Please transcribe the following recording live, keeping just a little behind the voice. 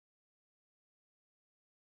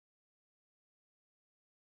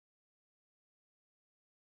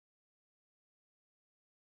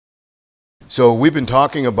So we've been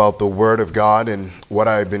talking about the Word of God, and what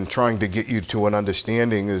I've been trying to get you to an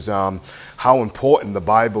understanding is how important the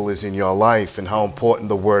Bible is in your life and how important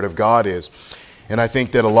the Word of God is. And I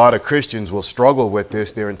think that a lot of Christians will struggle with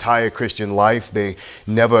this their entire Christian life. They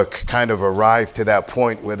never kind of arrive to that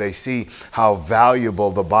point where they see how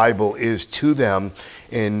valuable the Bible is to them,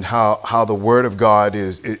 and how the Word of God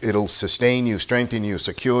it'll sustain you, strengthen you,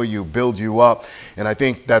 secure you, build you up. And I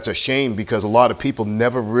think that's a shame, because a lot of people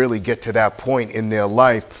never really get to that point in their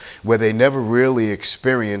life where they never really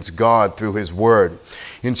experience God through His Word.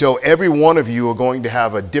 And so every one of you are going to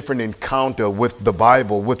have a different encounter with the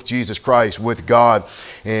Bible, with Jesus Christ, with God.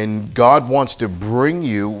 And God wants to bring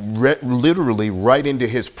you literally right into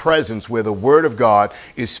His presence, where the Word of God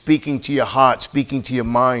is speaking to your heart, speaking to your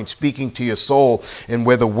mind, speaking to your soul, and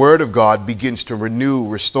where the Word of God begins to renew,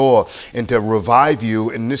 restore, and to revive you.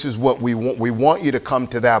 And this is what we want. We want you to come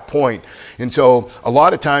to that point. And so a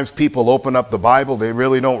lot of times people open up the Bible, they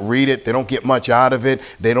really don't read it, they don't get much out of it,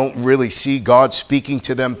 they don't really see God speaking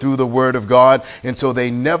to them through the Word of God, and so they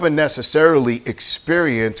never necessarily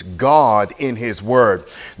experience God in His Word.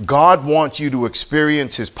 God wants you to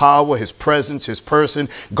experience His power, His presence, His person.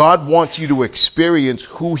 God wants you to experience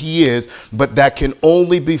who He is, but that can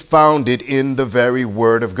only be founded in the very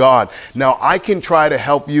Word of God. Now, I can try to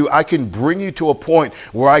help you. I can bring you to a point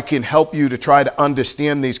where I can help you to try to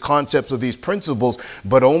understand these concepts or these principles,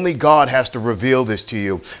 but only God has to reveal this to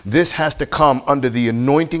you. This has to come under the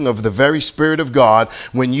anointing of the very Spirit of God,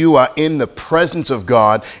 when you are in the presence of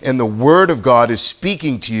God and the Word of God is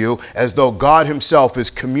speaking to you as though God Himself is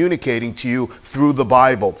communicating to you through the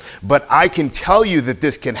Bible. But I can tell you that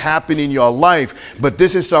this can happen in your life, but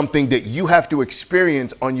this is something that you have to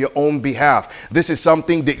experience on your own behalf. This is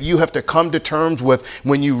something that you have to come to terms with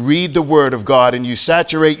when you read the Word of God and you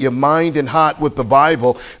saturate your mind and heart with the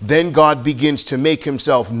Bible. Then God begins to make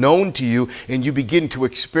Himself known to you, and you begin to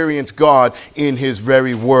experience God in His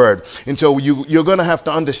very Word. And so you're going to have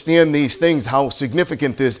to understand these things, how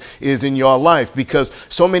significant this is in your life, because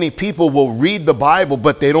so many people will read the Bible,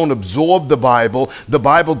 but they don't absorb the Bible. The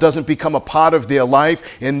Bible doesn't become a part of their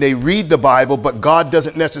life, and they read the Bible, but God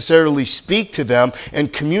doesn't necessarily speak to them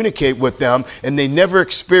and communicate with them, and they never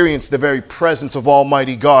experience the very presence of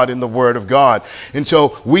Almighty God in the Word of God. And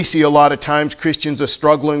so we see a lot of times Christians are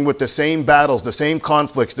struggling with the same battles, the same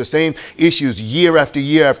conflicts, the same issues year after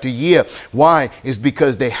year after year. Why? Is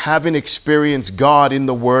because they haven't experienced God in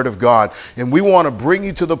the Word of God. And we want to bring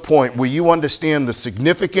you to the point where you understand the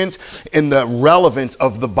significance and the relevance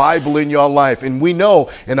of the Bible in your life. And we know,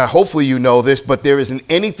 and hopefully you know this, but there isn't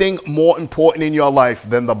anything more important in your life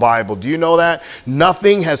than the Bible. Do you know that?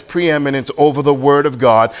 Nothing has preeminence over the Word of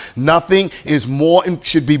God. Nothing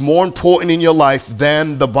should be more important in your life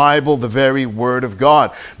than the Bible, the very Word of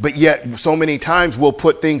God. But yet so many times we'll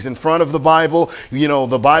put things in front of the Bible. You know,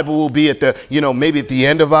 the Bible will be at the, maybe at the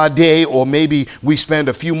end of our day, or maybe we spend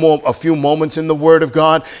a few moments in the Word of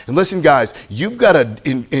God. And listen, guys, you've got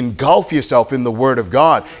to engulf yourself in the Word of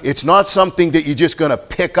God. It's not something that you're just going to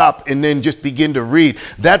pick up and then just begin to read.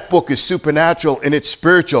 That book is supernatural and it's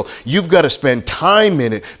spiritual. You've got to spend time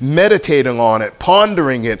in it, meditating on it,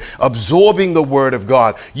 pondering it, absorbing the Word of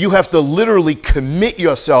God. You have to literally commit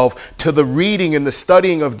yourself to the reading and the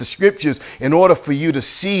studying of the Scriptures in order for you to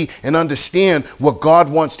see and understand what God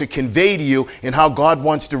wants to convey to you and how God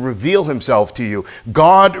wants to reveal Himself to you.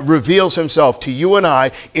 God reveals Himself to you and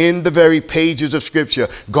I in the very pages of Scripture.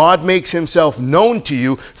 God makes Himself known to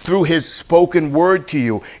you through His spoken word to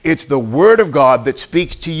you. It's the Word of God that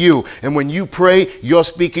speaks to you. And when you pray, you're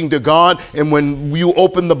speaking to God. And when you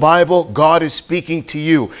open the Bible, God is speaking to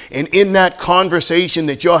you. And in that conversation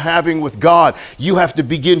that you're having with God, you have to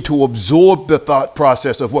begin to absorb the thought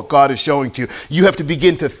process of what God is showing to you. You have to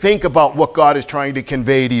begin to think about what God is trying to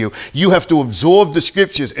convey to you. You have to absorb the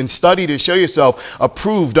Scriptures and study to show yourself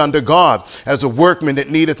approved under God as a workman that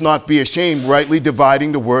needeth not be ashamed, rightly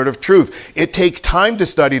dividing the word of truth. It takes time to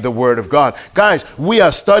study the Word of God. Guys, we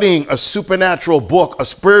are studying a supernatural book, a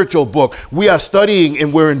spiritual book. We are studying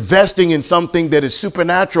and we're investing in something that is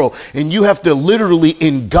supernatural, and you have to literally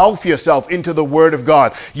engulf yourself into the Word of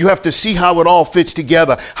God. You have to see how it all fits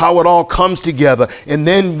together, how it all comes together, and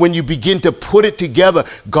then when you begin to put it together,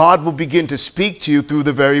 God will begin to speak to you through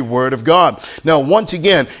the very Word of God. Now, once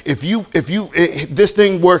again, this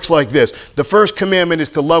thing works like this. The first commandment is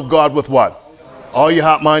to love God with what? All your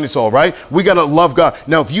heart, mind, and soul, right? We got to love God.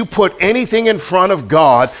 Now, if you put anything in front of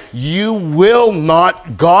God,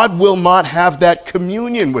 God will not have that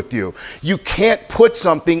communion with you. You can't put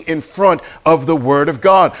something in front of the Word of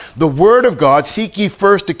God. The Word of God, seek ye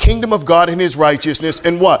first the kingdom of God and his righteousness,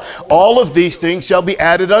 and what? All of these things shall be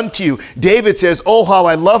added unto you. David says, oh, how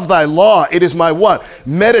I love thy law. It is my what?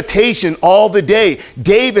 Meditation all the day.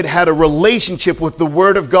 David had a relationship with the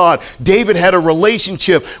Word of God. David had a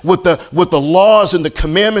relationship with the laws and the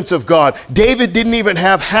commandments of God. David didn't even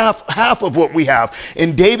have half of what we have.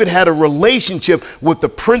 And David had a relationship with the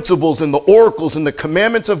principles and the oracles and the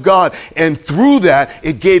commandments of God. And through that,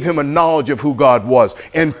 it gave him a knowledge of who God was.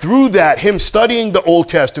 And through that, him studying the Old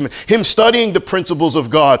Testament, him studying the principles of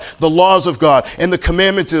God, the laws of God, and the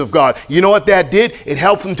commandments of God. You know what that did? It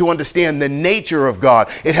helped him to understand the nature of God.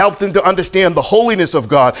 It helped him to understand the holiness of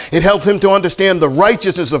God. It helped him to understand the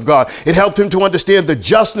righteousness of God. It helped him to understand the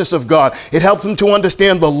justness of God. It helped him to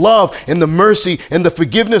understand the love and the mercy and the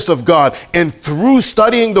forgiveness of God. And through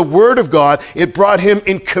studying the Word of God, it brought him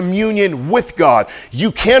in communion with God.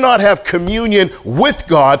 You cannot have communion with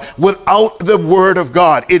God without the Word of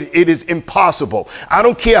God. It is impossible. I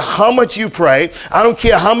don't care how much you pray. I don't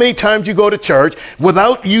care how many times you go to church.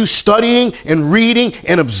 Without you studying and reading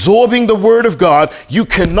and absorbing the Word of God, you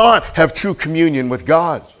cannot have true communion with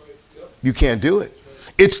God. You can't do it.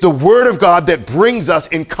 It's the Word of God that brings us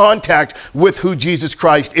in contact with who Jesus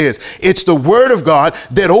Christ is. It's the Word of God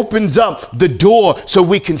that opens up the door so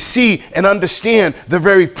we can see and understand the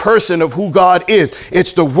very person of who God is.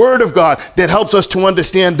 It's the Word of God that helps us to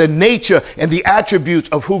understand the nature and the attributes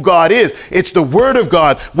of who God is. It's the Word of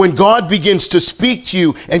God when God begins to speak to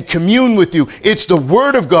you and commune with you. It's the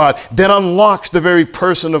Word of God that unlocks the very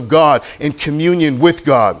person of God in communion with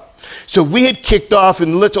God. So we had kicked off,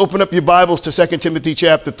 and let's open up your Bibles to 2 Timothy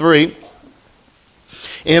chapter 3.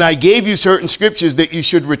 And I gave you certain scriptures that you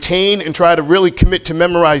should retain and try to really commit to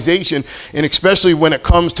memorization, and especially when it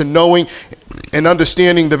comes to knowing and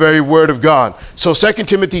understanding the very Word of God. So 2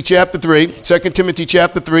 Timothy chapter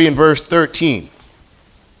 3 and verse 13.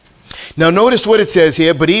 Now notice what it says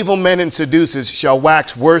here, but evil men and seducers shall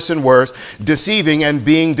wax worse and worse, deceiving and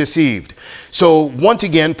being deceived. So once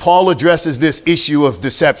again, Paul addresses this issue of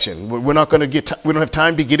deception. We don't have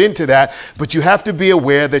time to get into that, but you have to be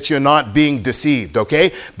aware that you're not being deceived,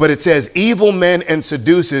 okay? But it says evil men and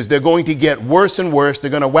seducers, they're going to get worse and worse.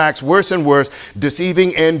 They're going to wax worse and worse,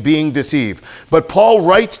 deceiving and being deceived. But Paul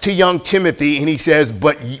writes to young Timothy and he says,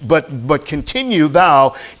 but continue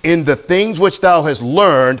thou in the things which thou hast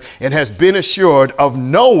learned and hast been assured of,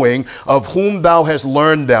 knowing of whom thou hast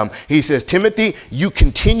learned them. He says, Timothy, you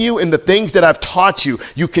continue in the things that I've taught you.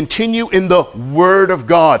 You continue in the Word of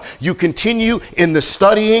God. You continue in the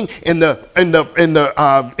studying, in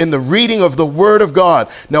the reading of the Word of God.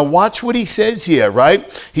 Now watch what he says here, right?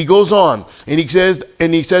 He goes on and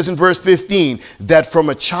he says in verse 15 that from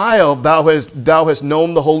a child thou hast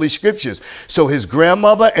known the Holy Scriptures. So his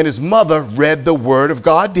grandmother and his mother read the Word of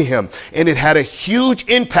God to him, and it had a huge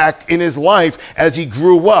impact in his life as he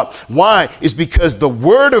grew up. Why? Is because the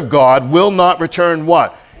Word of God will not return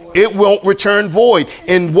what? It won't return void.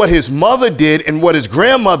 And what his mother did and what his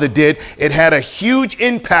grandmother did, it had a huge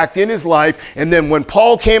impact in his life. And then when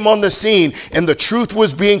Paul came on the scene and the truth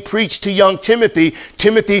was being preached to young Timothy,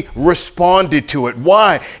 Timothy responded to it.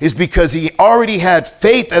 Why? Is because he already had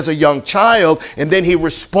faith as a young child, and then he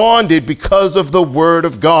responded because of the Word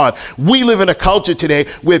of God. We live in a culture today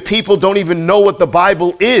where people don't even know what the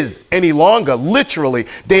Bible is any longer. Literally,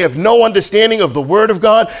 they have no understanding of the Word of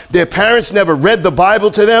God. Their parents never read the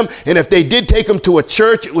Bible to them. And if they did take them to a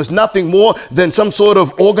church, it was nothing more than some sort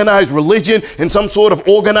of organized religion and some sort of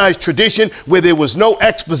organized tradition where there was no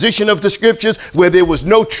exposition of the Scriptures, where there was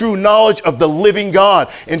no true knowledge of the living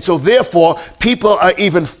God. And so therefore, people are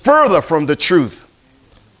even further from the truth.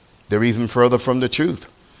 They're even further from the truth.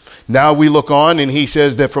 Now we look on, and he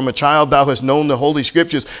says that from a child thou hast known the Holy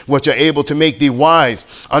Scriptures, which are able to make thee wise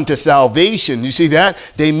unto salvation. You see that?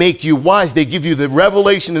 They make you wise. They give you the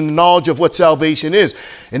revelation and the knowledge of what salvation is.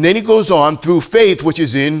 And then he goes on, through faith which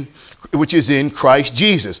is in Christ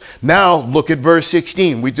Jesus. Now look at verse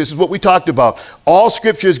 16. This is what we talked about. All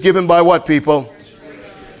Scripture is given by what, people?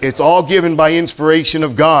 It's all given by inspiration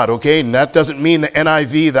of God, okay? And that doesn't mean the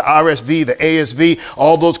NIV, the RSV, the ASV,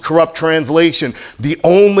 all those corrupt translations. The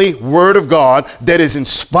only Word of God that is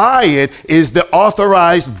inspired is the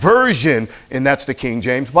authorized version, and that's the King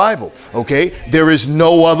James Bible, okay? There is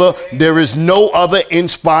no other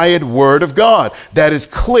inspired Word of God. That is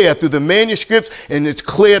clear through the manuscripts, and it's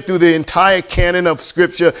clear through the entire canon of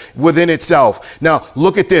Scripture within itself. Now,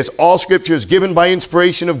 look at this. All Scripture is given by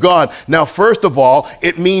inspiration of God. Now, first of all,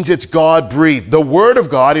 it means means it's God-breathed. The Word of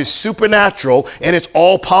God is supernatural and it's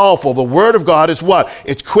all-powerful. The Word of God is what?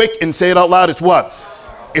 It's quick, and say it out loud, it's what?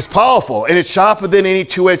 It's powerful, and it's sharper than any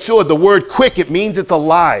two-edged sword. The word quick, it means it's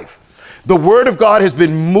alive. The Word of God has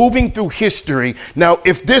been moving through history. Now,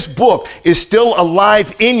 if this book is still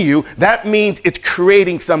alive in you, that means it's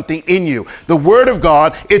creating something in you. The Word of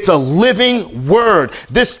God, it's a living Word.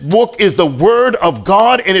 This book is the Word of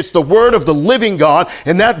God, and it's the Word of the living God.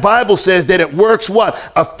 And that Bible says that it works what?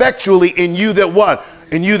 Effectually in you that what?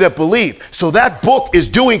 In you that believe. So that book is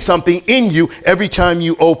doing something in you every time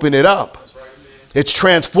you open it up. It's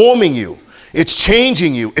transforming you. It's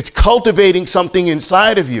changing you. It's cultivating something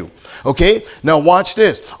inside of you. Okay, now watch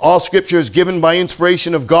this. All scripture is given by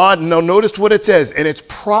inspiration of God. Now notice what it says, and it's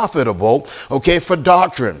profitable, okay, for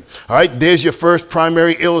doctrine. All right, there's your first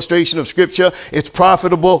primary illustration of scripture. It's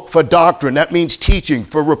profitable for doctrine. That means teaching,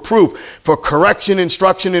 for reproof, for correction,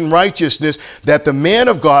 instruction in righteousness, that the man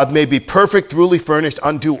of God may be perfect, truly furnished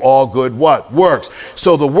unto all good what? Works.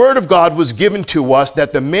 So the Word of God was given to us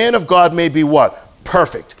that the man of God may be what?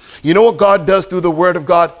 Perfect. You know what God does through the Word of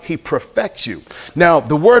God? He perfects you. Now,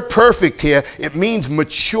 the word perfect here, it means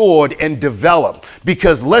matured and developed.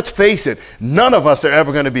 Because let's face it, none of us are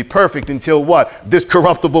ever going to be perfect until what? This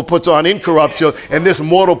corruptible puts on incorruption and this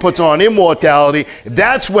mortal puts on immortality.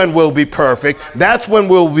 That's when we'll be perfect. That's when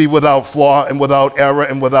we'll be without flaw and without error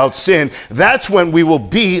and without sin. That's when we will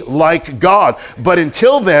be like God. But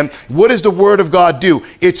until then, what does the Word of God do?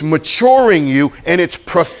 It's maturing you, and it's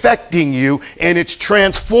perfecting you, and it's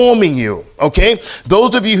transforming you, okay?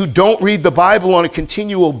 Those of you who don't read the Bible on a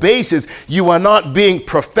continual basis, you are not being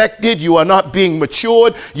perfected, you are not being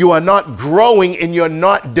matured, you are not growing, and you're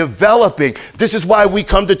not developing. This is why we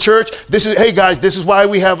come to church. Hey guys, this is why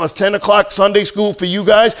we have a 10 o'clock Sunday school for you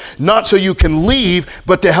guys, not so you can leave,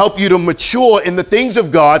 but to help you to mature in the things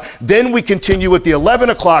of God. Then we continue with the 11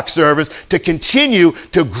 o'clock service to continue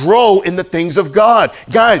to grow in the things of God.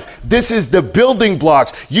 Guys, this is the building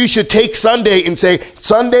blocks. You should take Sunday and say,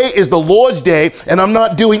 Sunday is the Lord's day, and I'm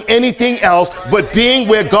not doing anything else but being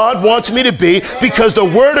where God wants me to be, because the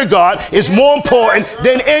Word of God is more important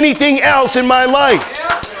than anything else in my life.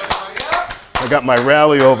 I got my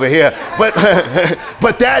rally over here. But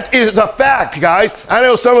that is a fact, guys. I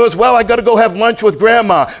know some of us, well, I got to go have lunch with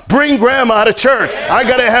grandma. Bring grandma to church. I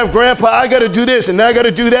got to have grandpa. I got to do this and I got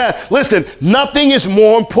to do that. Listen, nothing is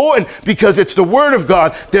more important, because it's the Word of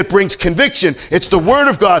God that brings conviction. It's the Word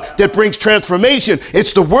of God that brings transformation.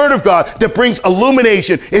 It's the Word of God that brings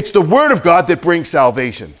illumination. It's the Word of God that brings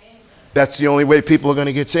salvation. That's the only way people are going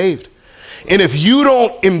to get saved. And if you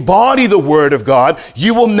don't embody the Word of God,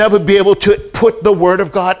 you will never be able to put the Word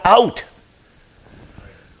of God out.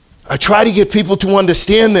 I try to get people to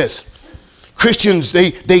understand this. Christians,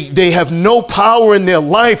 they have no power in their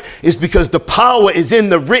life, is because the power is in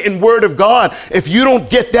the written Word of God. If you don't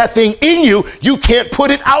get that thing in you, you can't put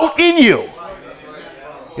it out in you.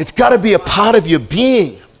 It's got to be a part of your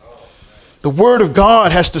being. The Word of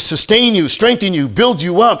God has to sustain you, strengthen you, build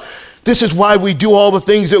you up. This is why we do all the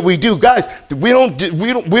things that we do. Guys, we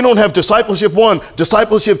don't have discipleship 1,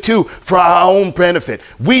 discipleship 2 for our own benefit.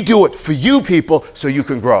 We do it for you people so you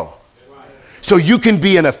can grow. So you can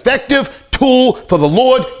be an effective tool for the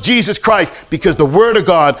Lord Jesus Christ, because the Word of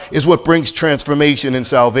God is what brings transformation and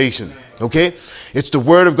salvation. Okay? It's the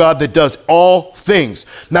Word of God that does all things.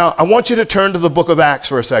 Now, I want you to turn to the book of Acts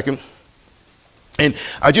for a second. And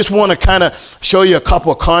I just want to kind of show you a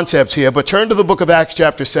couple of concepts here, but turn to the book of Acts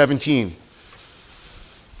chapter 17.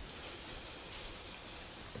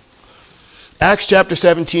 Acts chapter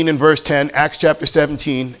 17 and verse 10, Acts chapter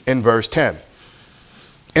 17 and verse 10.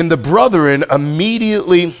 And the brethren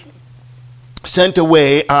immediately sent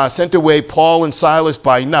away Paul and Silas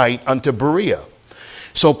by night unto Berea.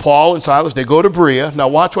 So Paul and Silas, they go to Berea. Now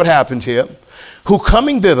watch what happens here. Who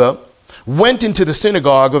coming thither went into the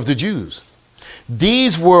synagogue of the Jews.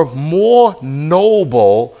 These were more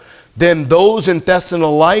noble than those in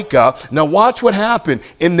Thessalonica. Now watch what happened.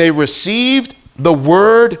 And they received the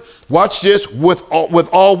word, watch this, with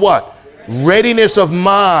all what? Readiness of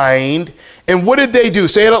mind. And what did they do?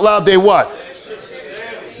 Say it out loud. They what?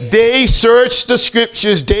 They searched the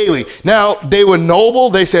scriptures daily. Now, they were noble.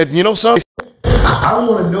 They said, you know something? I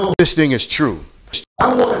want to know if this thing is true.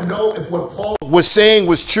 I want to know if what Paul was saying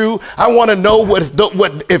was true. I want to know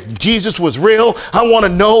if Jesus was real. I want to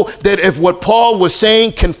know that if what Paul was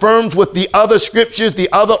saying confirms with the other scriptures, the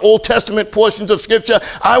other Old Testament portions of scripture.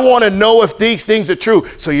 I want to know if these things are true.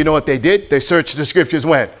 So you know what they did? They searched the scriptures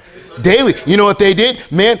when? Daily. You know what they did?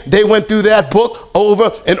 Man, they went through that book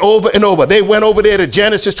over and over and over. They went over there to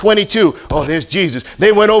Genesis 22. Oh, there's Jesus.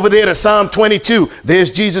 They went over there to Psalm 22. There's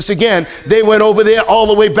Jesus again. They went over there all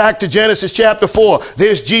the way back to Genesis chapter 4.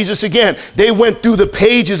 There's Jesus again. They went through the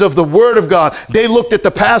pages of the Word of God. They looked at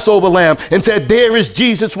the Passover lamb and said, there is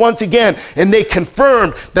Jesus once again. And they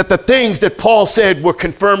confirmed that the things that Paul said were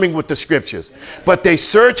confirming with the scriptures. But they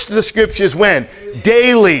searched the scriptures when?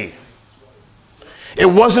 Daily. It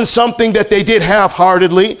wasn't something that they did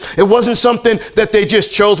half-heartedly. It wasn't something that they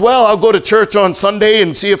just chose, well, I'll go to church on Sunday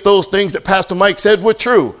and see if those things that Pastor Mike said were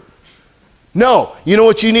true. No, you know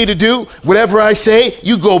what you need to do? Whatever I say,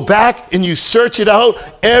 you go back and you search it out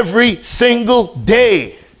every single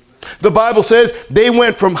day. The Bible says they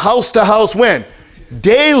went from house to house when?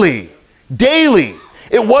 Daily. Daily.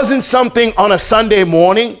 It wasn't something on a Sunday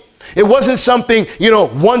morning. It wasn't something,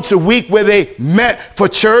 once a week where they met for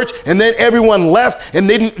church and then everyone left and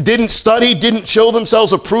they didn't study, didn't show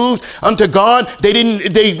themselves approved unto God.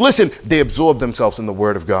 They absorbed themselves in the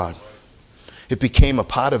Word of God. It became a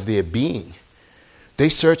part of their being. They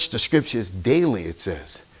searched the scriptures daily, it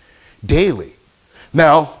says. Daily.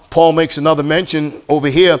 Now, Paul makes another mention over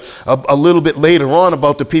here a little bit later on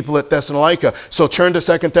about the people at Thessalonica. So turn to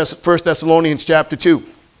 1 Thessalonians chapter 2.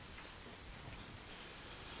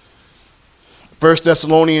 1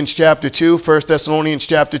 Thessalonians chapter 2, 1 Thessalonians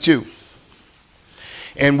chapter 2.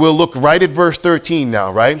 And we'll look right at verse 13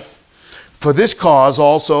 now, right? For this cause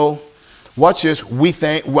also, watch this, we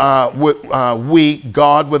thank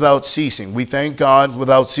God without ceasing. We thank God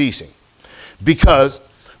without ceasing. Because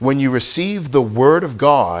when you received the word of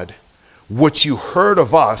God, what you heard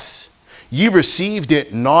of us, you received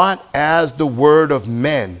it not as the word of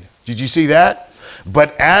men. Did you see that?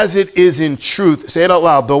 But as it is in truth. Say it out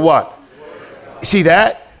loud. The what? See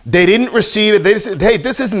that? They didn't receive it. They said, hey,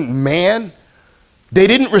 this isn't man. They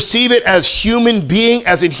didn't receive it as human being,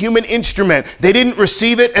 as a human instrument. They didn't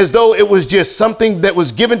receive it as though it was just something that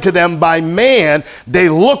was given to them by man. They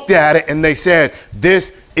looked at it and they said,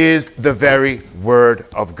 this is the very word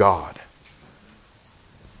of God.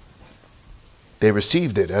 They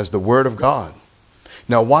received it as the word of God.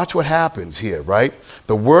 Now watch what happens here, right?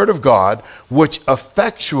 The word of God, which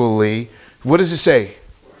effectually, what does it say?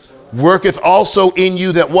 Worketh also in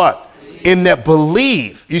you that what? In that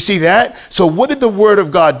believe. You see that? So what did the word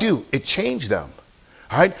of God do? It changed them.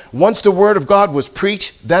 All right? Once the word of God was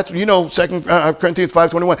preached, that's, 2 Corinthians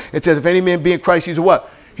 5:21. It says, if any man be in Christ, he's a what?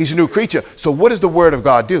 He's a new creature. So what does the word of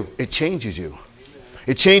God do? It changes you.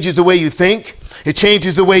 It changes the way you think. It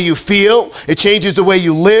changes the way you feel. It changes the way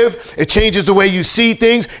you live. It changes the way you see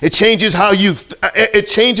things. It changes how it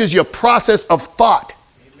changes your process of thought.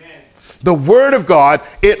 The word of God,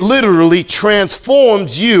 it literally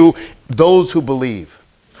transforms you, those who believe.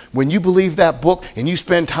 When you believe that book and you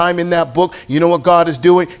spend time in that book, you know what God is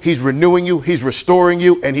doing? He's renewing you, he's restoring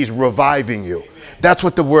you, and he's reviving you. That's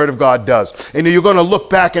what the word of God does. And you're going to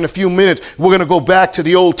look back in a few minutes. We're going to go back to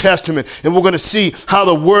the Old Testament and we're going to see how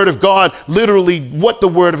the word of God, literally what the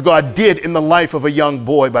word of God did in the life of a young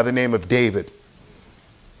boy by the name of David.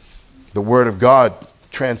 The word of God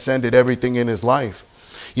transcended everything in his life.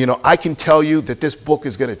 I can tell you that this book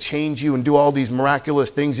is going to change you and do all these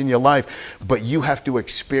miraculous things in your life, but you have to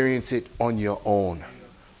experience it on your own.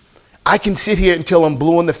 I can sit here until I'm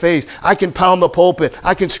blue in the face. I can pound the pulpit.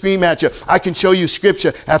 I can scream at you. I can show you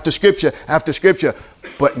scripture after scripture after scripture,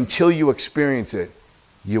 but until you experience it,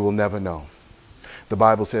 you will never know. The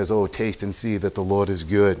Bible says, oh, taste and see that the Lord is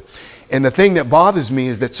good. And the thing that bothers me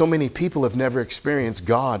is that so many people have never experienced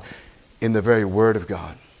God in the very word of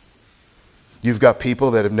God. You've got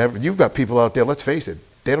people out there, let's face it,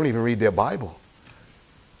 they don't even read their Bible.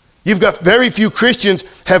 You've got very few Christians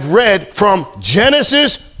have read from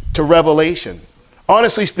Genesis to Revelation.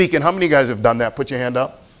 Honestly speaking, how many guys have done that? Put your hand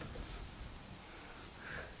up.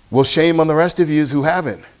 Well, shame on the rest of you who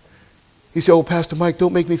haven't. You say, oh, Pastor Mike,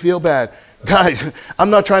 don't make me feel bad. Guys,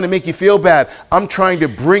 I'm not trying to make you feel bad. I'm trying to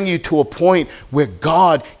bring you to a point where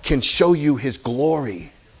God can show you his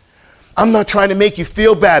glory. I'm not trying to make you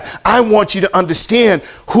feel bad. I want you to understand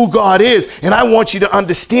who God is, and I want you to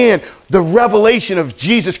understand the revelation of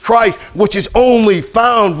Jesus Christ, which is only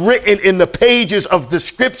found written in the pages of the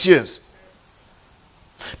scriptures.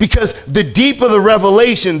 Because the deeper the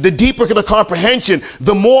revelation, the deeper the comprehension,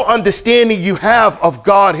 the more understanding you have of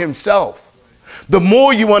God himself. The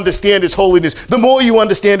more you understand his holiness, the more you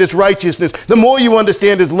understand his righteousness, the more you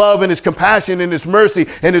understand his love and his compassion and his mercy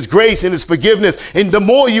and his grace and his forgiveness, and the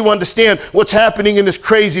more you understand what's happening in this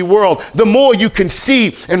crazy world, the more you can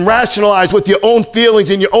see and rationalize with your own feelings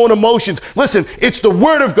and your own emotions. Listen, it's the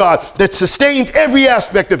word of God that sustains every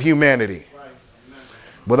aspect of humanity.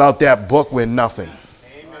 Without that book, we're nothing.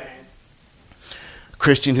 Amen. A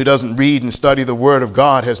Christian who doesn't read and study the Word of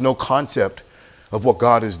God has no concept of what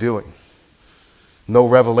God is doing. No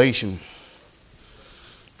revelation,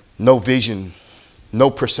 no vision, no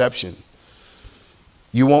perception.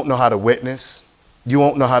 You won't know how to witness. You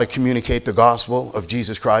won't know how to communicate the gospel of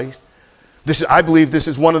Jesus Christ. I believe this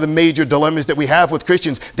is one of the major dilemmas that we have with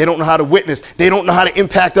Christians. They don't know how to witness. They don't know how to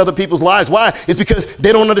impact other people's lives. Why? It's because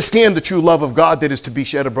they don't understand the true love of God that is to be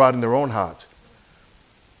shed abroad in their own hearts.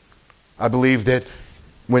 I believe that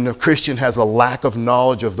when a Christian has a lack of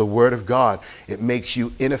knowledge of the Word of God, it makes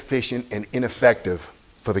you inefficient and ineffective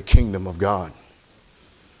for the kingdom of God.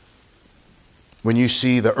 When you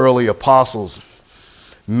see the early apostles,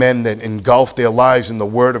 men that engulfed their lives in the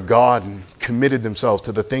Word of God and committed themselves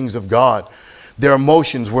to the things of God, their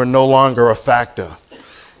emotions were no longer a factor.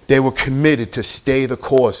 They were committed to stay the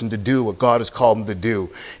course and to do what God has called them to do.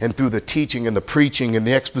 And through the teaching and the preaching and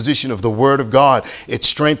the exposition of the Word of God, it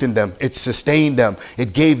strengthened them. It sustained them.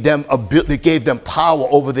 It gave them power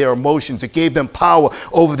over their emotions. It gave them power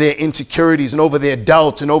over their insecurities and over their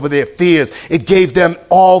doubts and over their fears. It gave them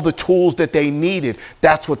all the tools that they needed.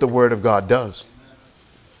 That's what the Word of God does.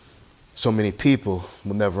 So many people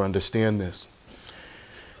will never understand this.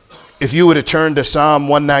 If you were to turn to Psalm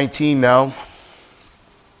 119 now,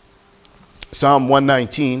 Psalm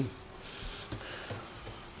 119.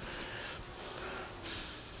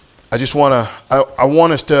 I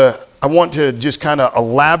want to just kind of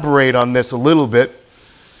elaborate on this a little bit.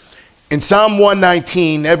 In Psalm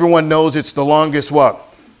 119, everyone knows it's the longest what?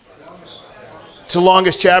 It's the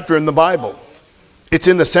longest chapter in the Bible. It's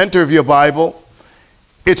in the center of your Bible.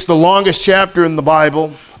 It's the longest chapter in the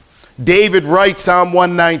Bible. David writes Psalm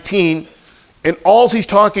 119, and all he's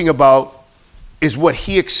talking about is what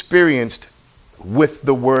he experienced with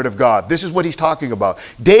the Word of God. This is what he's talking about.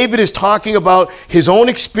 David is talking about his own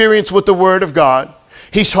experience with the Word of God.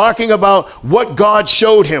 He's talking about what God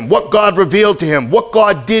showed him, what God revealed to him, what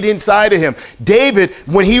God did inside of him. David,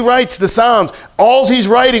 when he writes the Psalms, all he's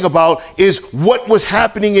writing about is what was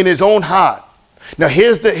happening in his own heart. Now,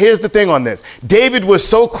 here's the thing on this. David was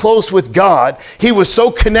so close with God. He was so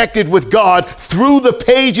connected with God through the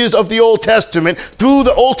pages of the Old Testament, through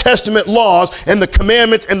the Old Testament laws and the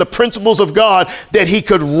commandments and the principles of God, that he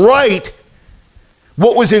could write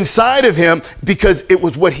what was inside of him because it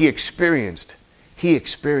was what he experienced. He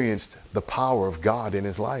experienced the power of God in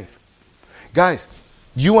his life. Guys,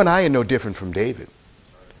 you and I are no different from David.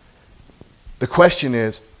 The question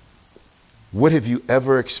is, what have you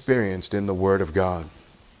ever experienced in the Word of God?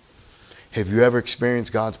 Have you ever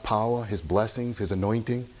experienced God's power, His blessings, His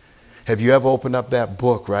anointing? Have you ever opened up that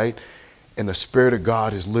book, right? And the Spirit of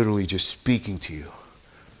God is literally just speaking to you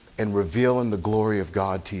and revealing the glory of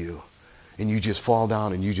God to you. And you just fall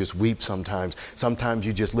down and you just weep sometimes. Sometimes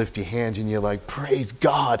you just lift your hands and you're like, praise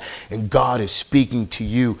God. And God is speaking to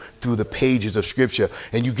you through the pages of Scripture.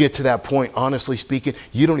 And you get to that point, honestly speaking,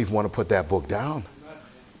 you don't even want to put that book down.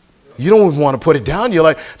 You don't even want to put it down. You're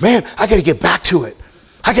like, man, I got to get back to it.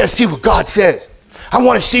 I got to see what God says. I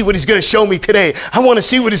want to see what He's going to show me today. I want to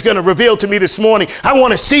see what He's going to reveal to me this morning. I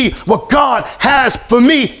want to see what God has for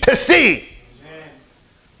me to see. Amen.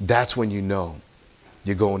 That's when you know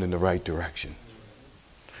you're going in the right direction.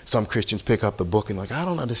 Some Christians pick up the book and like, I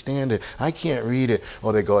don't understand it. I can't read it.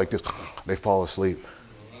 Or they go like this. They fall asleep.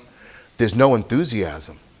 There's no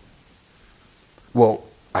enthusiasm. Well,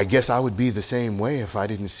 I guess I would be the same way if I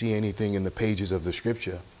didn't see anything in the pages of the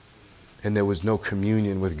Scripture and there was no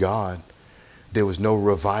communion with God. There was no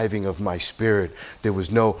reviving of my spirit. There was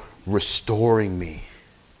no restoring me.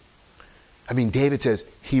 I mean, David says,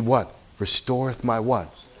 He what? Restoreth my what?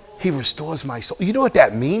 He restores my soul. You know what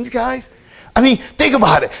that means, guys? I mean, think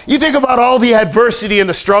about it. You think about all the adversity and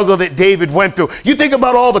the struggle that David went through. You think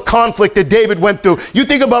about all the conflict that David went through. You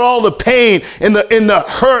think about all the pain and the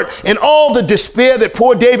hurt and all the despair that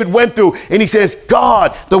poor David went through. And he says,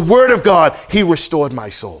 God, the Word of God, He restored my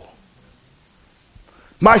soul.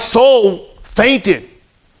 My soul fainted.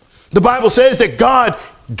 The Bible says that God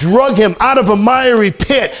drug him out of a miry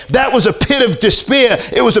pit. That was a pit of despair.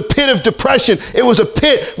 It was a pit of depression. It was a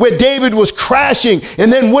pit where David was crashing.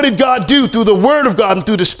 And then what did God do? Through the Word of God and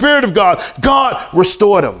through the Spirit of God, God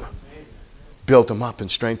restored him, built him up and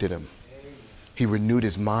strengthened him. He renewed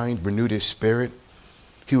his mind, renewed his spirit.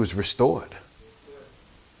 He was restored.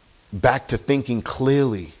 Back to thinking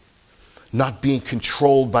clearly, not being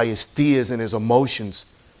controlled by his fears and his emotions.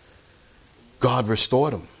 God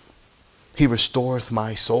restored him. He restoreth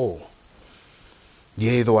my soul.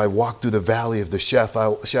 Yea, though I walk through the valley of the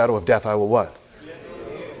shadow of death, I will what?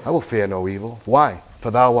 I will fear no evil. Why? For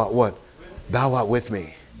thou art what? Thou art with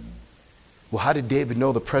me. Well, how did David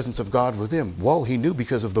know the presence of God with him? Well, he knew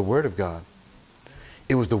because of the word of God.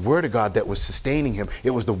 It was the word of God that was sustaining him. It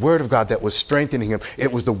was the word of God that was strengthening him.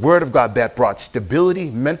 It was the word of God that brought stability,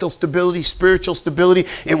 mental stability, spiritual stability.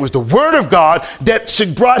 It was the word of God that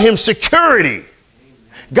brought him security.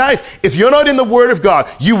 Guys, if you're not in the word of God,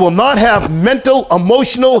 you will not have mental,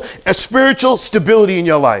 emotional, and spiritual stability in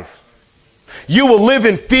your life. You will live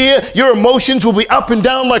in fear. Your emotions will be up and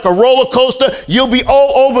down like a roller coaster. You'll be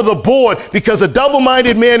all over the board because a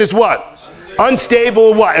double-minded man is what?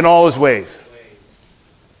 Unstable what? In all his ways.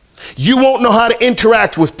 You won't know how to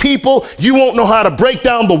interact with people. You won't know how to break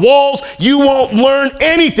down the walls. You won't learn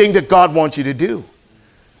anything that God wants you to do.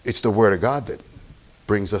 It's the word of God that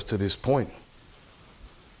brings us to this point.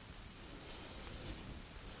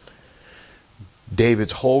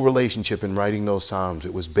 David's whole relationship in writing those Psalms,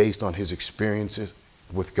 it was based on his experiences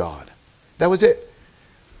with God. That was it.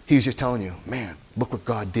 He was just telling you, man, look what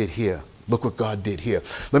God did here. Look what God did here.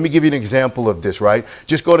 Let me give you an example of this, right?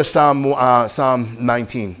 Just go to Psalm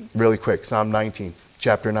 19 really quick. Psalm 19,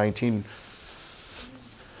 chapter 19.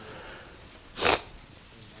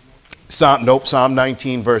 Psalm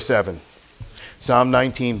 19, verse 7. Psalm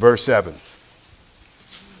 19, verse 7.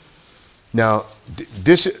 Now,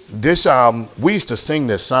 we used to sing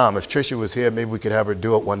this psalm. If Tricia was here, maybe we could have her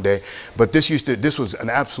do it one day. But this was an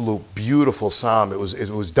absolute beautiful psalm. It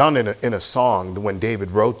was done in a song when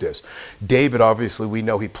David wrote this. David, obviously, we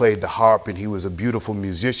know he played the harp and he was a beautiful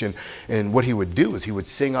musician. And what he would do is he would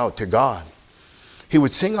sing out to God. He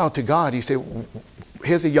would sing out to God. He'd say,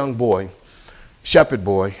 here's a young boy, shepherd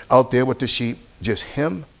boy, out there with the sheep, just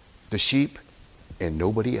him, the sheep, and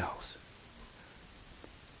nobody else.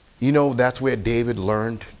 You know, that's where David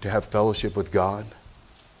learned to have fellowship with God.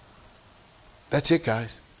 That's it,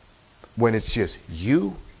 guys. When it's just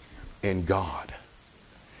you and God.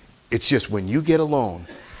 It's just when you get alone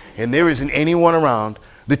and there isn't anyone around,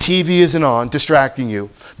 the TV isn't on, distracting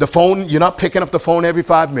you. The phone, you're not picking up the phone every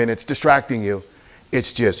 5 minutes, distracting you.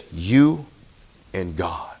 It's just you and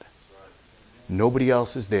God. Nobody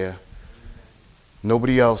else is there.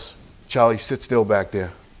 Nobody else. Charlie, sit still back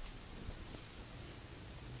there.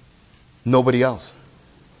 Nobody else.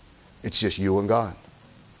 It's just you and God.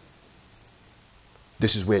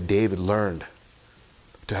 This is where David learned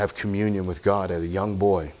to have communion with God as a young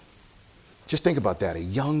boy. Just think about that, a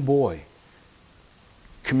young boy.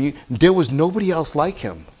 There was nobody else like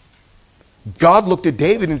him. God looked at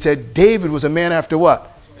David and said, David was a man after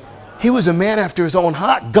what? He was a man after his own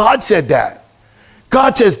heart. God said that.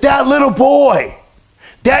 God says, that little boy,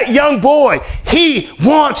 that young boy, he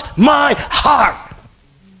wants my heart.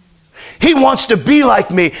 He wants to be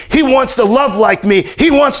like me. He wants to love like me.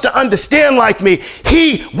 He wants to understand like me.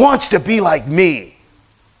 He wants to be like me.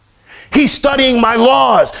 He's studying my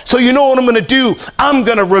laws. So you know what I'm going to do? I'm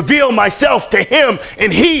going to reveal myself to him,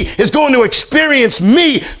 and he is going to experience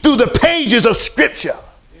me through the pages of Scripture.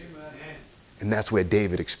 Amen. And that's where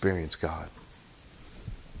David experienced God.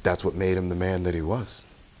 That's what made him the man that he was.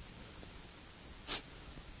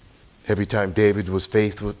 Every time David was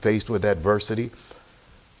faced with adversity,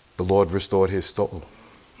 the Lord restored his soul.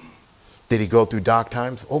 Did he go through dark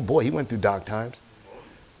times? Oh boy, he went through dark times.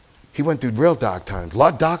 He went through real dark times. A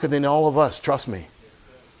lot darker than all of us, trust me.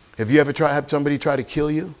 Have you ever had somebody try to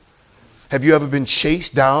kill you? Have you ever been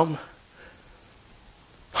chased down?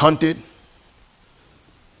 Hunted?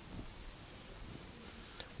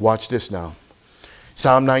 Watch this now.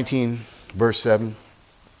 Psalm 19, verse 7.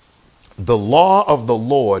 The law of the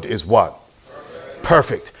Lord is what?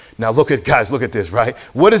 Perfect. Now look at, guys, look at this, right?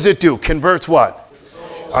 What does it do? Converts what?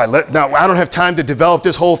 All right, now I don't have time to develop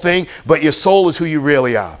this whole thing, but your soul is who you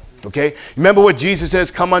really are. Okay? Remember what Jesus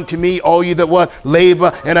says, come unto me, all you that what?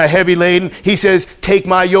 Labor and are heavy laden. He says, take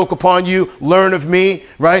my yoke upon you, learn of me,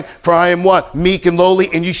 right? For I am what? Meek and lowly,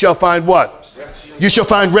 and you shall find what? You shall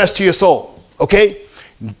find rest to your soul. Okay?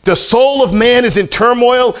 The soul of man is in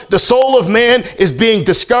turmoil. The soul of man is being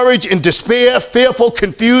discouraged, in despair, fearful,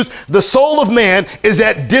 confused. The soul of man is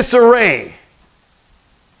at disarray.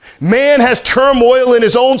 Man has turmoil in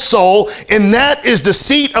his own soul, and that is the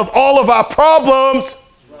seat of all of our problems.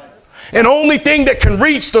 And only thing that can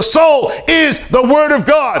reach the soul is the Word of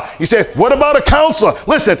God. You say, what about a counselor?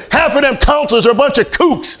 Listen, half of them counselors are a bunch of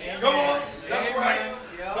kooks. Come on. That's right.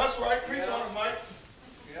 That's right. Preach on it, Mike.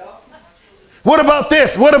 What about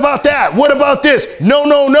this? What about that? What about this? No,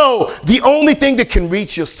 no, no. The only thing that can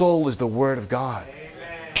reach your soul is the Word of God.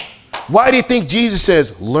 Amen. Why do you think Jesus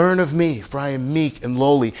says, learn of me, for I am meek and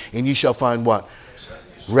lowly, and you shall find what?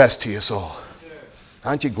 Rest to your soul.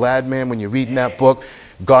 Aren't you glad, man, when you're reading that book,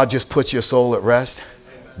 God just puts your soul at rest?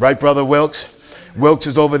 Right, Brother Wilkes? Wilkes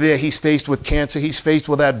is over there. He's faced with cancer. He's faced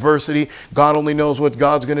with adversity. God only knows what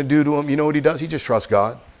God's going to do to him. You know what he does? He just trusts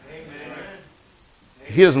God. Amen.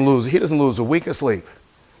 He doesn't lose a week of sleep.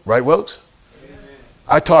 Right, Wilkes? Amen.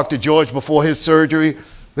 I talked to George before his surgery.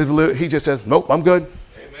 He just says, nope, I'm good.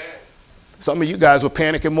 Amen. Some of you guys were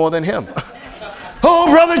panicking more than him.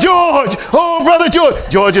 Oh, Brother George. Oh, Brother George.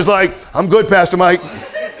 George is like, I'm good, Pastor Mike.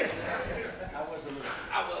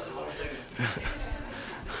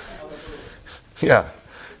 Yeah.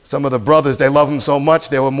 Some of the brothers, they love him so much,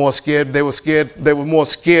 they were more scared. They were more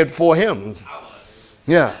scared for him.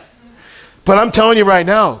 Yeah. But I'm telling you right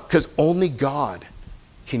now, because only God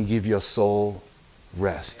can give your soul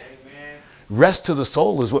rest. Rest to the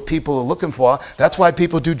soul is what people are looking for. That's why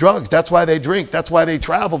people do drugs. That's why they drink. That's why they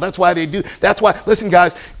travel. That's why they do. That's why, listen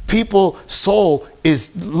guys, people's soul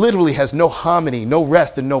is literally has no harmony, no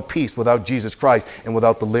rest, and no peace without Jesus Christ and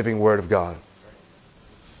without the living word of God.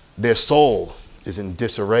 Their soul is in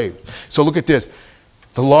disarray. So look at this.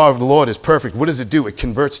 The law of the Lord is perfect. What does it do? It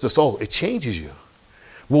converts the soul. It changes you.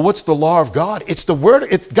 Well, what's the law of God? It's the word.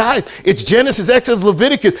 Guys, it's Genesis, Exodus,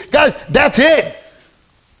 Leviticus. Guys, that's it.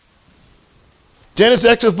 Genesis,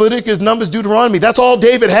 Exodus, Leviticus, Numbers, Deuteronomy. That's all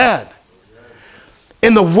David had.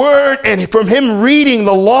 In the word, and from him reading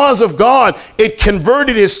the laws of God, it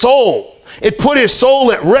converted his soul. It put his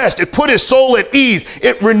soul at rest. It put his soul at ease.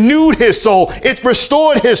 It renewed his soul. It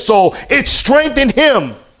restored his soul. It strengthened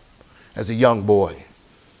him as a young boy.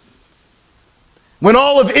 When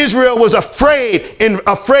all of Israel was afraid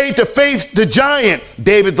to face the giant,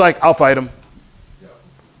 David's like, I'll fight him.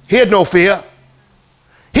 He had no fear.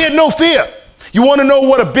 He had no fear. You want to know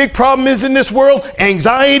what a big problem is in this world?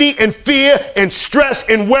 Anxiety and fear and stress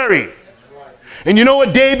and worry. And you know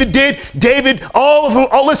what David did? David, all of them,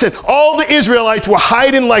 listen, all the Israelites were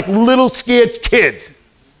hiding like little scared kids.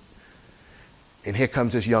 And here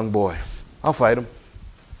comes this young boy. I'll fight him.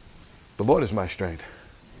 The Lord is my strength.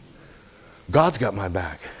 God's got my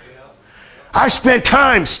back. I spent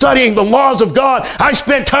time studying the laws of God. I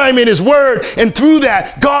spent time in his word. And through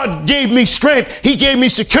that, God gave me strength. He gave me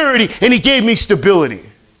security. And he gave me stability.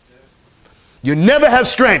 You never have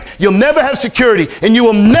strength. You'll never have security. And you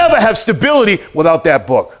will never have stability without that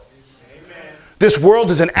book. Amen. This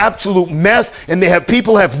world is an absolute mess. And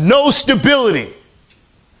people have no stability.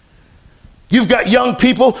 You've got young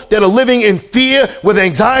people that are living in fear with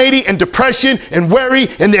anxiety and depression and worry.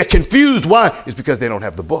 And they're confused. Why? It's because they don't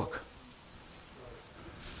have the book.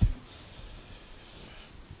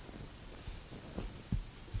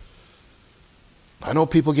 I know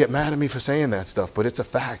people get mad at me for saying that stuff, but it's a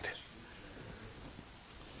fact.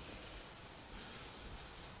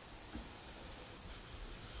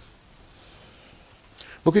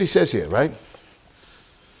 Look what he says here, right?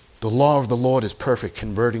 The law of the Lord is perfect,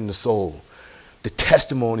 converting the soul. The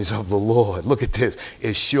testimonies of the Lord, look at this,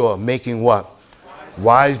 is sure, making what?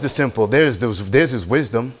 Wise the simple. There's his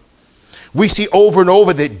wisdom. We see over and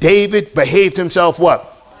over that David behaved himself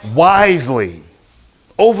what? Wisely.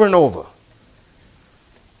 Over and over.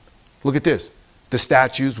 Look at this. The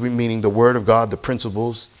statutes, meaning the word of God, the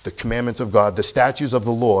principles, the commandments of God, the statutes of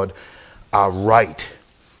the Lord are right.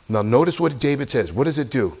 Now notice what David says. What does it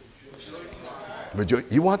do?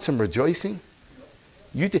 You want some rejoicing?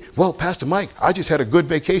 Well, Pastor Mike, I just had a good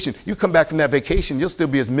vacation. You come back from that vacation, you'll still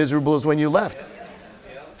be as miserable as when you left.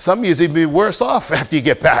 Some of you will be worse off after you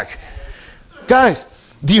get back. Guys,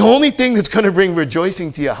 the only thing that's going to bring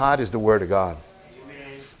rejoicing to your heart is the word of God.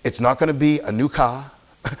 It's not going to be a new car.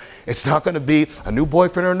 It's not going to be a new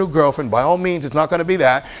boyfriend or a new girlfriend. By all means, it's not going to be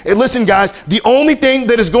that. And listen, guys, the only thing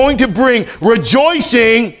that is going to bring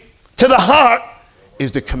rejoicing to the heart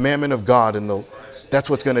is the commandment of God. And that's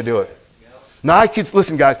what's going to do it. Now,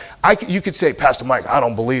 listen, guys, you could say, Pastor Mike, I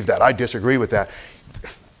don't believe that. I disagree with that.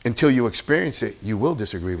 Until you experience it, you will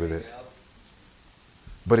disagree with it.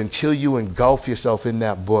 But until you engulf yourself in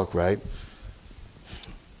that book, right?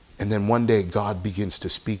 And then one day God begins to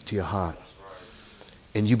speak to your heart.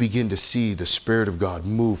 And you begin to see the Spirit of God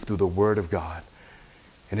move through the Word of God.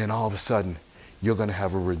 And then all of a sudden, you're going to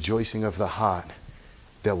have a rejoicing of the heart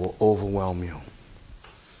that will overwhelm you.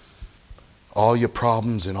 All your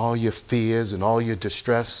problems and all your fears and all your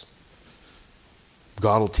distress,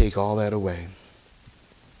 God will take all that away.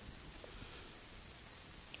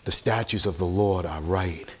 The statutes of the Lord are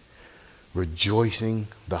right, rejoicing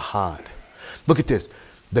the heart. Look at this.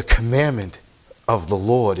 The commandment of the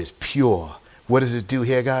Lord is pure. What does it do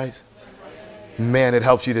here, guys? Man, it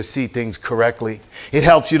helps you to see things correctly. It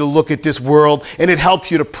helps you to look at this world, and it helps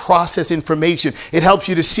you to process information. It helps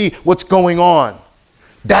you to see what's going on.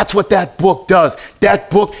 That's what that book does. That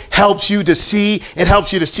book helps you to see. It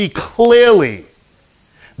helps you to see clearly.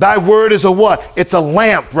 Thy word is a what? It's a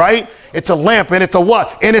lamp, right? It's a lamp, and it's a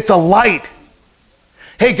what? And it's a light.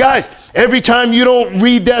 Hey guys, every time you don't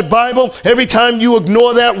read that Bible, every time you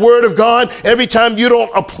ignore that word of God, every time you don't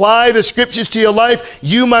apply the scriptures to your life,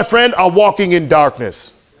 you, my friend, are walking in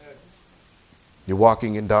darkness. You're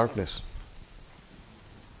walking in darkness.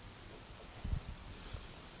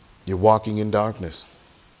 You're walking in darkness.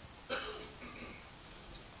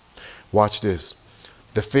 Watch this.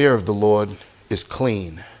 The fear of the Lord is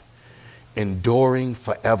clean, enduring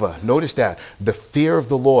forever. Notice that. The fear of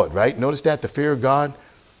the Lord, right? Notice that. The fear of God.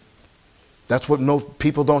 That's what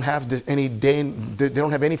people don't have any day. They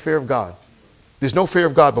don't have any fear of God. There's no fear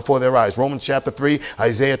of God before their eyes. Romans chapter 3,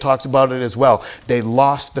 Isaiah talks about it as well. They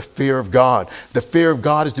lost the fear of God. The fear of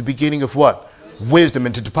God is the beginning of what? Wisdom.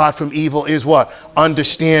 And to depart from evil is what?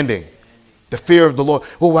 Understanding. The fear of the Lord.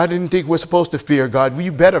 Well, I didn't think we're supposed to fear God. Well,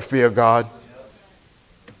 you better fear God.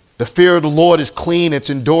 The fear of the Lord is clean.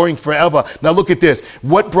 It's enduring forever. Now look at this.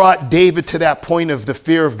 What brought David to that point of the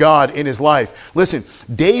fear of God in his life? Listen,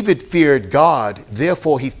 David feared God,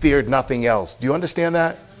 therefore he feared nothing else. Do you understand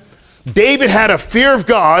that? David had a fear of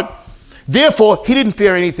God, therefore he didn't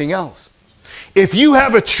fear anything else. If you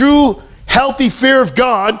have a true, healthy fear of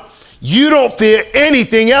God, you don't fear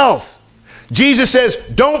anything else. Jesus says,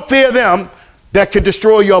 don't fear them that can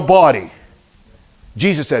destroy your body.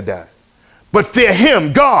 Jesus said that. But fear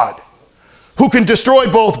him, God, who can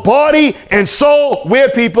destroy both body and soul. Where,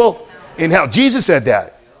 people? In hell. Jesus said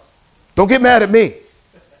that. Don't get mad at me.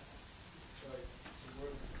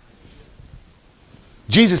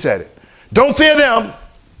 Jesus said it. Don't fear them.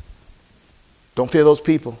 Don't fear those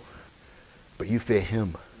people. But you fear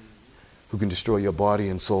him who can destroy your body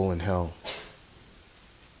and soul in hell.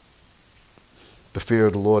 The fear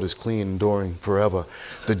of the Lord is clean, enduring forever.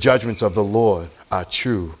 The judgments of the Lord are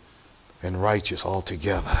true and righteous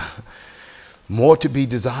altogether. More to be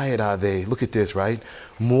desired are they. Look at this, right?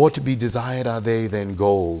 More to be desired are they than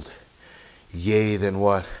gold. Yea, than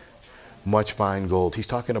what? Much fine gold. He's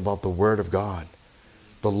talking about the word of God.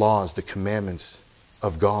 The laws, the commandments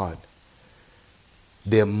of God.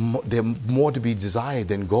 They're more to be desired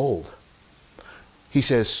than gold. He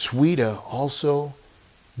says, sweeter also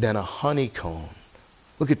than a honeycomb.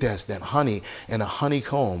 Look at this, than honey and a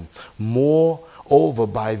honeycomb. Moreover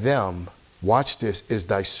by them, watch this, is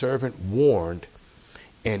thy servant warned,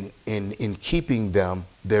 and in keeping them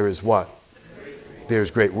there is what?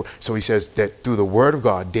 There's great. So he says that through the word of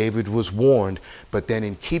God, David was warned, but then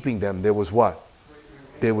in keeping them there was what?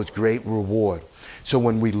 There was great reward. So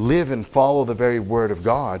when we live and follow the very word of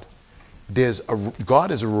God,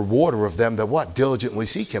 God is a rewarder of them that what? Diligently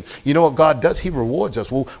seek him. You know what God does? He rewards us.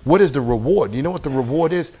 Well, what is the reward? You know what the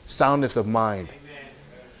reward is? Soundness of mind. Amen.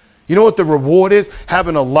 You know what the reward is?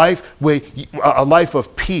 Having a life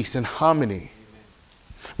of peace and harmony.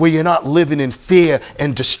 Where you're not living in fear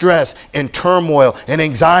and distress and turmoil and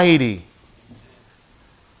anxiety.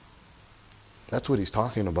 That's what he's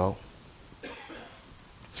talking about.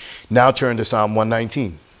 Now turn to Psalm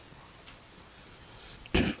 119.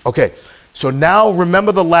 Okay. So now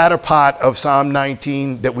remember the latter part of Psalm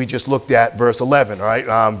 19 that we just looked at, verse 11, all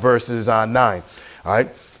right? Verses 9, all right?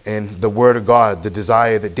 And the word of God, the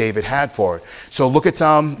desire that David had for it. So look at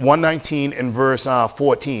Psalm 119 and verse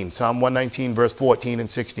 14. Psalm 119, verse 14 and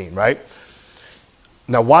 16, right?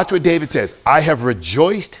 Now watch what David says. I have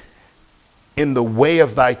rejoiced in the way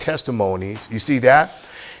of thy testimonies. You see that?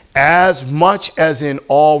 As much as in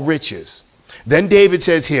all riches. Then David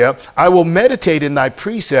says here, I will meditate in thy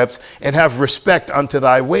precepts and have respect unto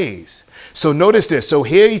thy ways. So notice this. So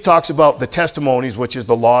here he talks about the testimonies, which is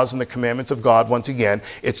the laws and the commandments of God. Once again,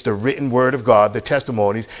 it's the written word of God, the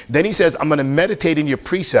testimonies. Then he says, I'm going to meditate in your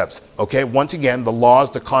precepts. Okay, once again, the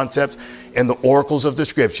laws, the concepts, and the oracles of the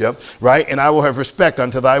scripture, right? And I will have respect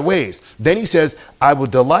unto thy ways. Then he says, I will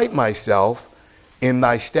delight myself in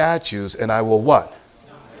thy statutes, and I will what?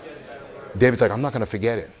 David's like, I'm not going to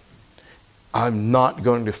forget it. I'm not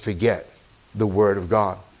going to forget the word of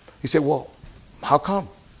God. You say, well, how come?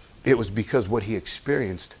 It was because what he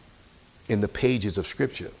experienced in the pages of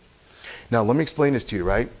scripture. Now, let me explain this to you,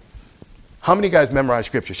 right? How many guys memorize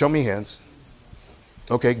scripture? Show me hands.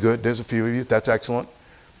 Okay, good. There's a few of you. That's excellent.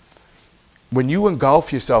 When you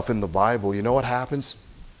engulf yourself in the Bible, you know what happens?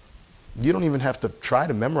 You don't even have to try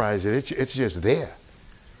to memorize it. It's just there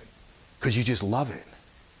because you just love it.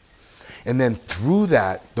 And then through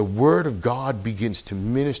that, the word of God begins to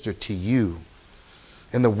minister to you.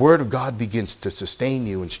 And the word of God begins to sustain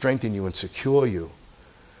you and strengthen you and secure you.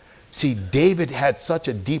 See, David had such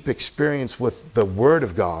a deep experience with the word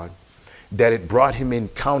of God that it brought him in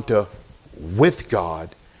encounter with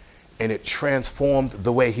God, and it transformed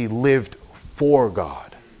the way he lived for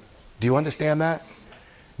God. Do you understand that?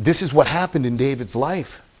 This is what happened in David's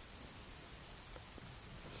life.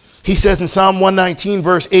 He says in Psalm 119,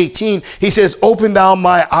 verse 18, he says, open thou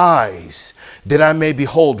my eyes, that I may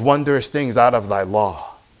behold wondrous things out of thy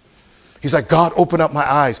law. He's like, God, open up my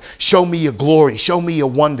eyes. Show me your glory. Show me your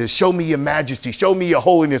wonders. Show me your majesty. Show me your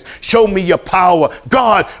holiness. Show me your power.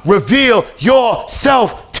 God, reveal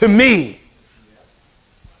yourself to me.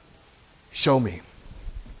 Show me.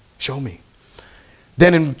 Show me.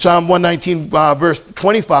 Then in Psalm 119, verse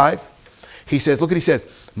 25, he says, look what he says.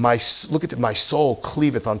 Look at my soul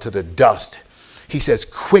cleaveth unto the dust. He says,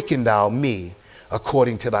 quicken thou me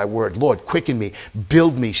according to thy word. Lord, quicken me,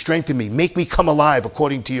 build me, strengthen me, make me come alive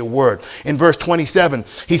according to your word. In verse 27,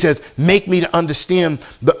 he says, make me to understand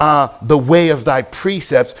the way of thy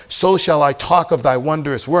precepts, so shall I talk of thy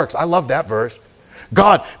wondrous works. I love that verse.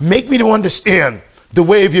 God, make me to understand the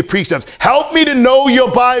way of your precepts. Help me to know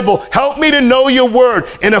your Bible. Help me to know your word.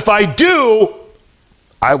 And if I do,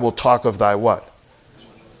 I will talk of thy what?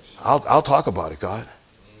 I'll talk about it, God.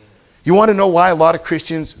 You want to know why a lot of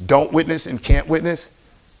Christians don't witness and can't witness?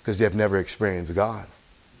 Because they've never experienced God.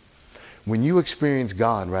 When you experience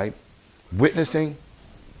God, right, witnessing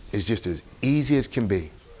is just as easy as can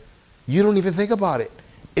be. You don't even think about it.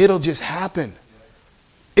 It'll just happen.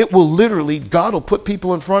 It will literally, God will put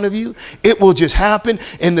people in front of you. It will just happen,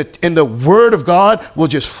 and the word of God will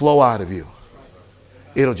just flow out of you.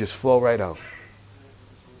 It'll just flow right out.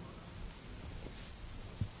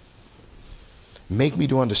 Make me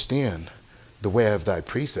to understand the way of thy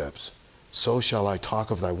precepts. So shall I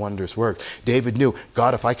talk of thy wondrous work. David knew,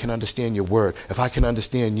 God, if I can understand your word, if I can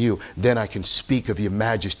understand you, then I can speak of your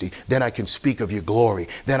majesty. Then I can speak of your glory.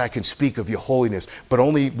 Then I can speak of your holiness. But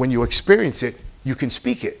only when you experience it, you can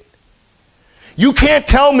speak it. You can't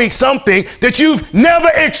tell me something that you've never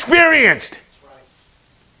experienced.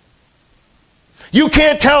 You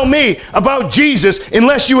can't tell me about Jesus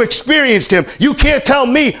unless you experienced him. You can't tell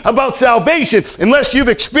me about salvation unless you've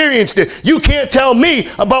experienced it. You can't tell me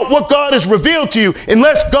about what God has revealed to you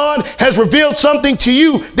unless God has revealed something to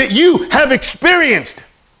you that you have experienced.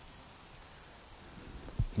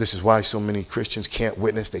 This is why so many Christians can't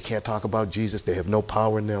witness. They can't talk about Jesus. They have no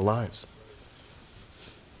power in their lives.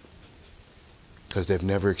 Because they've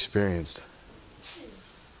never experienced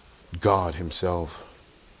God himself.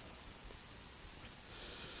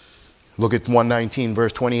 Look at 119,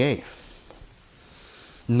 verse 28.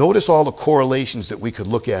 Notice all the correlations that we could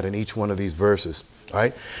look at in each one of these verses. All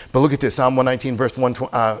right? But look at this, Psalm 119, verse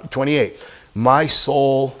 28. My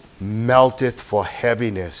soul melteth for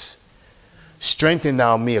heaviness. Strengthen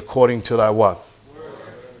thou me according to thy what? Word.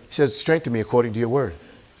 He says, strengthen me according to your word.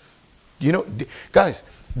 You know, guys,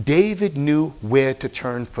 David knew where to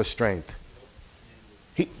turn for strength.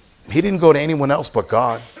 He didn't go to anyone else but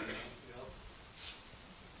God.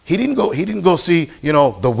 He didn't go see,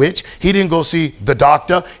 the witch. He didn't go see the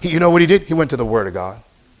doctor. You know what he did? He went to the Word of God.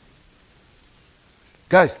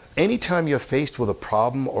 Guys, anytime you're faced with a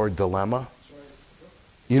problem or a dilemma,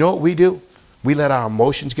 you know what we do? We let our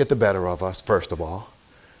emotions get the better of us, first of all.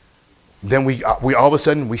 Then we all of a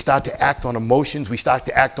sudden, we start to act on emotions. We start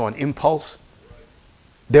to act on impulse.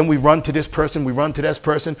 Then we run to this person. We run to this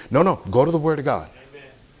person. No, go to the Word of God.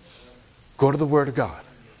 Go to the Word of God.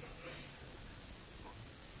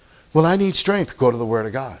 Well, I need strength. Go to the Word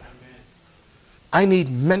of God. I need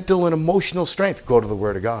mental and emotional strength. Go to the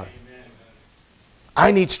Word of God.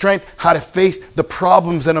 I need strength how to face the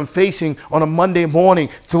problems that I'm facing on a Monday morning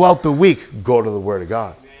throughout the week. Go to the Word of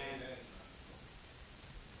God.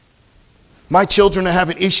 My children are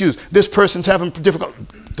having issues. This person's having difficult.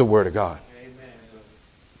 The Word of God.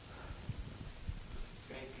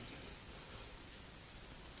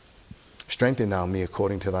 Strengthen thou me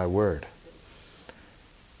according to thy word.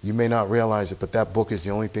 You may not realize it, but that book is the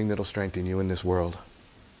only thing that'll strengthen you in this world.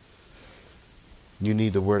 You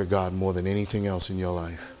need the Word of God more than anything else in your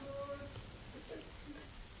life.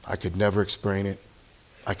 I could never explain it.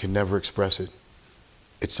 I could never express it.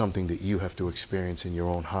 It's something that you have to experience in your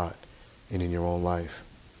own heart and in your own life.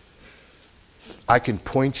 I can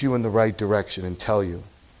point you in the right direction and tell you,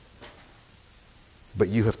 but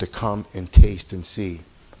you have to come and taste and see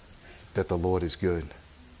that the Lord is good.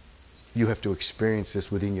 You have to experience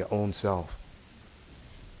this within your own self.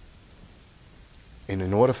 And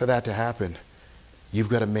in order for that to happen, you've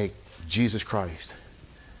got to make Jesus Christ,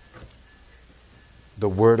 the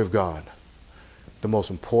Word of God, the most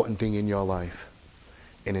important thing in your life.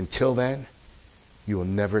 And until then, you will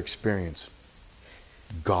never experience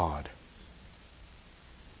God.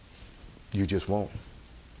 You just won't.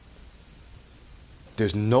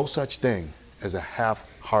 There's no such thing as a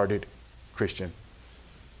half-hearted Christian.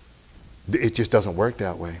 It just doesn't work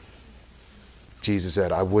that way. Jesus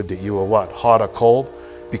said, I would that you were what? Hot or cold?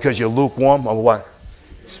 Because you're lukewarm, or what?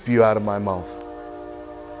 Spew out of my mouth.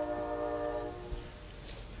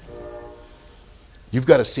 You've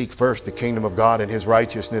got to seek first the kingdom of God and his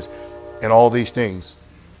righteousness, and all these things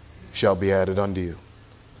shall be added unto you.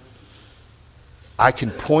 I can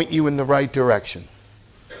point you in the right direction,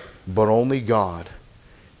 but only God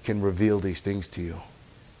can reveal these things to you.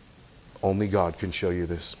 Only God can show you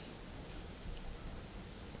this.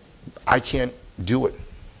 I can't do it.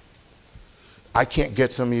 I can't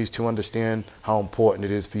get some of you to understand how important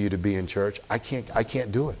it is for you to be in church. I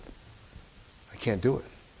can't do it. I can't do it.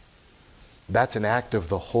 That's an act of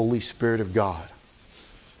the Holy Spirit of God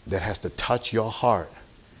that has to touch your heart.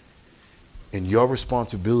 And your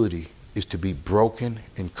responsibility is to be broken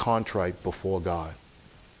and contrite before God.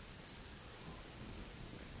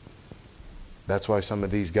 That's why some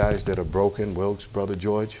of these guys that are broken, Wilkes, Brother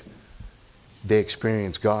George, they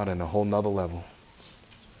experience God on a whole nother level.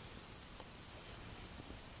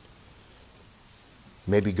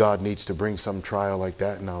 Maybe God needs to bring some trial like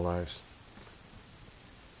that in our lives.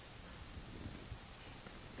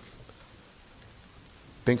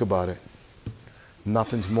 Think about it.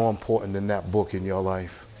 Nothing's more important than that book in your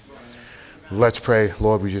life. Let's pray.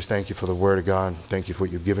 Lord, we just thank you for the word of God. Thank you for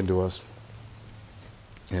what you've given to us.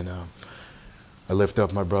 And I lift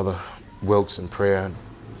up my brother Wilkes in prayer.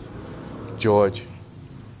 George,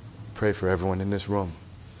 pray for everyone in this room.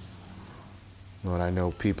 Lord, I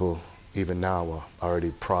know people even now are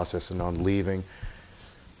already processing on leaving.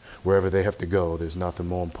 Wherever they have to go, there's nothing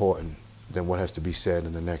more important than what has to be said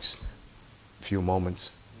in the next few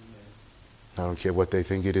moments. I don't care what they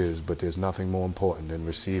think it is, but there's nothing more important than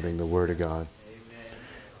receiving the word of God.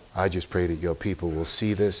 I just pray that your people will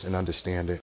see this and understand it